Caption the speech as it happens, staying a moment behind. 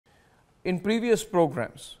In previous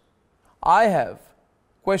programs, I have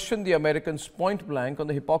questioned the Americans point blank on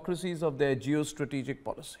the hypocrisies of their geostrategic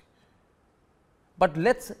policy. But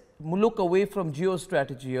let's look away from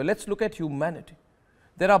geostrategy here. Let's look at humanity.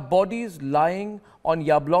 There are bodies lying on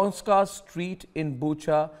Yablonska Street in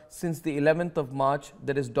Bucha since the 11th of March.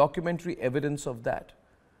 There is documentary evidence of that.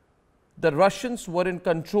 The Russians were in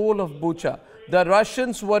control of Bucha. The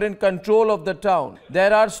Russians were in control of the town.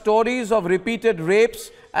 There are stories of repeated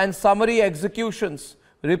rapes and summary executions.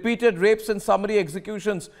 Repeated rapes and summary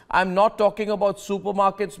executions. I'm not talking about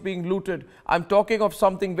supermarkets being looted. I'm talking of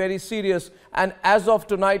something very serious. And as of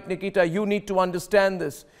tonight, Nikita, you need to understand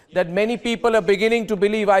this, that many people are beginning to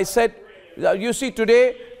believe. I said, you see,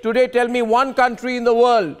 today tell me one country in the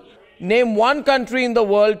world. Name one country in the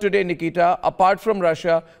world today, Nikita, apart from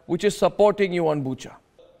Russia, which is supporting you on Bucha.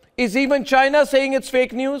 Is even China saying it's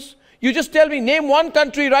fake news? You just tell me, name one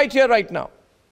country right here, right now.